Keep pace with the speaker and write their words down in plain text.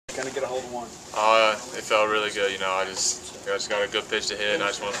going to get a hold of one? It felt really good. I just got a good pitch to hit, and I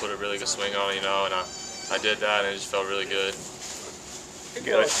just want to put a really good swing on it. And I did that, and it just felt really good.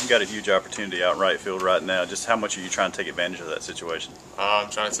 You got a huge opportunity out in right field right now. Just how much are you trying to take advantage of that situation? I'm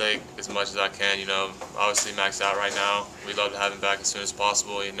trying to take as much as I can. Obviously maxed out right now. We'd love to have him back as soon as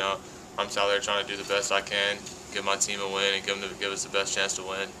possible. I'm just out there trying to do the best I can, give my team a win, and give us the best chance to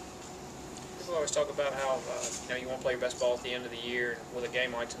win. People always talk about how you want to play your best ball at the end of the year. With a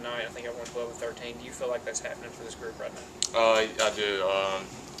game like tonight, I think everyone's 12-13. Do you feel like that's happening for this group right now? I do.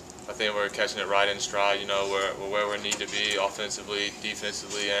 I think we're catching it right in stride. We're where we need to be offensively,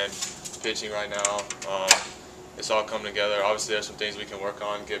 defensively, and pitching right now. It's all coming together. Obviously, there's some things we can work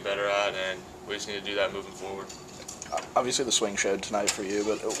on, get better at, and we just need to do that moving forward. Obviously, the swing showed tonight for you,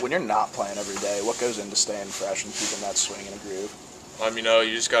 but when you're not playing every day, what goes into staying fresh and keeping that swing in a groove?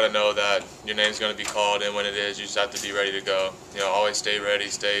 You just got to know that your name's going to be called, and when it is, you just have to be ready to go. Always stay ready,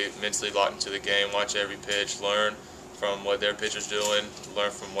 stay mentally locked into the game, watch every pitch, learn from what their pitcher's doing, learn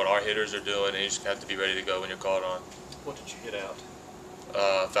from what our hitters are doing, and you just have to be ready to go when you're called on. What did you hit out?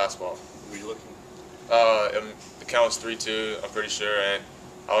 Fastball. Were you looking? The count was 3-2, I'm pretty sure, and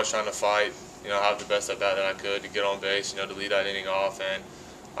I was trying to fight, have the best at bat that I could to get on base, to lead that inning off, and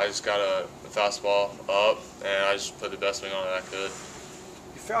I just got a fastball up, and I just put the best swing on it I could.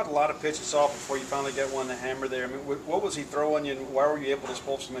 You fouled a lot of pitches off before you finally got one to hammer there. I mean, what was he throwing you, and why were you able to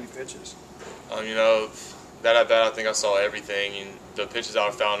pull so many pitches? That at bat, I think I saw everything. And the pitches I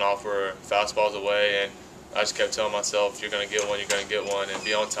was fouling off were fastballs away, and I just kept telling myself, if you're going to get one, you're going to get one, and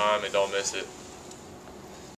be on time and don't miss it.